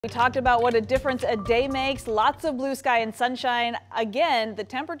We talked about what a difference a day makes, lots of blue sky and sunshine. Again, the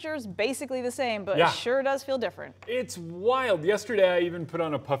temperature's basically the same, but it sure does feel different. It's wild. Yesterday I even put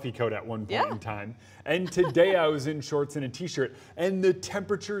on a puffy coat at one point in time. And today I was in shorts and a t-shirt, and the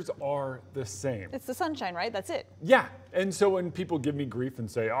temperatures are the same. It's the sunshine, right? That's it. Yeah, and so when people give me grief and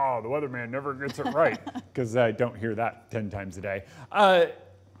say, oh, the weatherman never gets it right, because I don't hear that 10 times a day,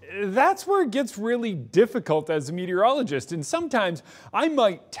 that's where it gets really difficult as a meteorologist. And sometimes I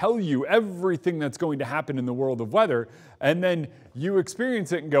might tell you everything that's going to happen in the world of weather, and then you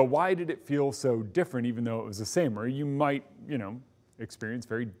experience it and go, why did it feel so different even though it was the same? Or you might, experience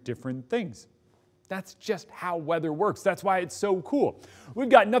very different things. That's just how weather works. That's why it's so cool. We've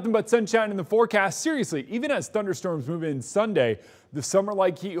got nothing but sunshine in the forecast. Seriously, even as thunderstorms move in Sunday, the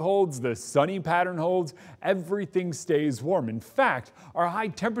summer-like heat holds, the sunny pattern holds, everything stays warm. In fact, our high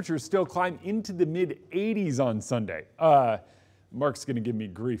temperatures still climb into the mid-80s on Sunday. Mark's gonna give me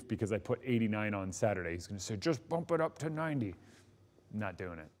grief because I put 89 on Saturday. He's gonna say, just bump it up to 90. I'm not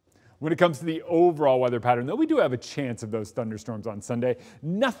doing it. When it comes to the overall weather pattern, though, we do have a chance of those thunderstorms on Sunday.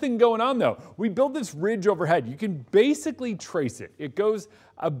 Nothing going on, though. We build this ridge overhead. You can basically trace it. It goes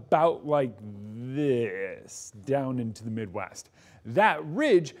about like this down into the Midwest. That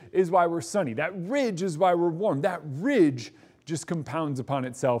ridge is why we're sunny. That ridge is why we're warm. That ridge just compounds upon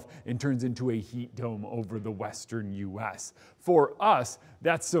itself and turns into a heat dome over the western U.S. For us,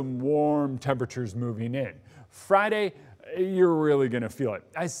 that's some warm temperatures moving in. Friday, you're really going to feel it.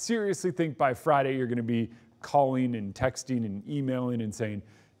 I seriously think by Friday you're going to be calling and texting and emailing and saying,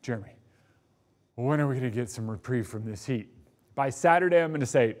 Jeremy, when are we going to get some reprieve from this heat? By Saturday, I'm going to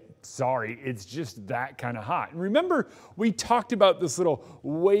say, sorry, it's just that kind of hot. And remember, we talked about this little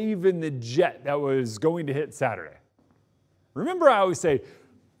wave in the jet that was going to hit Saturday. Remember, I always say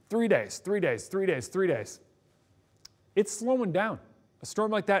 3 days, 3 days, 3 days, 3 days. It's slowing down. A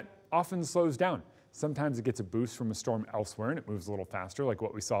storm like that often slows down. Sometimes it gets a boost from a storm elsewhere and it moves a little faster like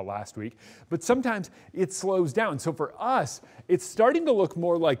what we saw last week, but sometimes it slows down. So for us, it's starting to look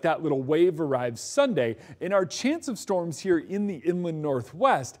more like that little wave arrives Sunday, and our chance of storms here in the inland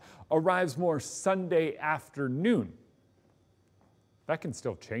Northwest arrives more Sunday afternoon. That can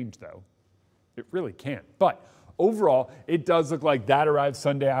still change though. It really can. But overall, it does look like that arrives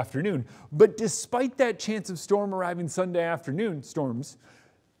Sunday afternoon. But despite that chance of storm arriving Sunday afternoon,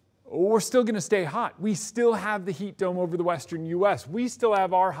 we're still going to stay hot. We still have the heat dome over the western U.S. We still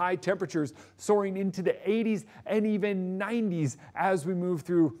have our high temperatures soaring into the 80s and even 90s as we move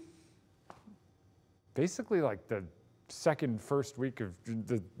through basically like the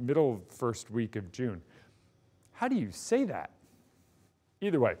middle first week of June. How do you say that?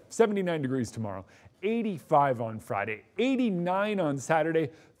 Either way, 79 degrees tomorrow, 85 on Friday, 89 on Saturday,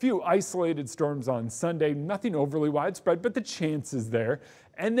 few isolated storms on Sunday, nothing overly widespread, but the chance is there.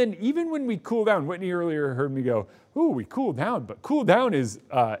 And then even when we cool down, Whitney earlier heard me go, ooh, we cool down, but cool down is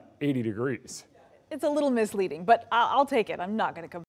 80 degrees. It's a little misleading, but I'll take it. I'm not going to complain.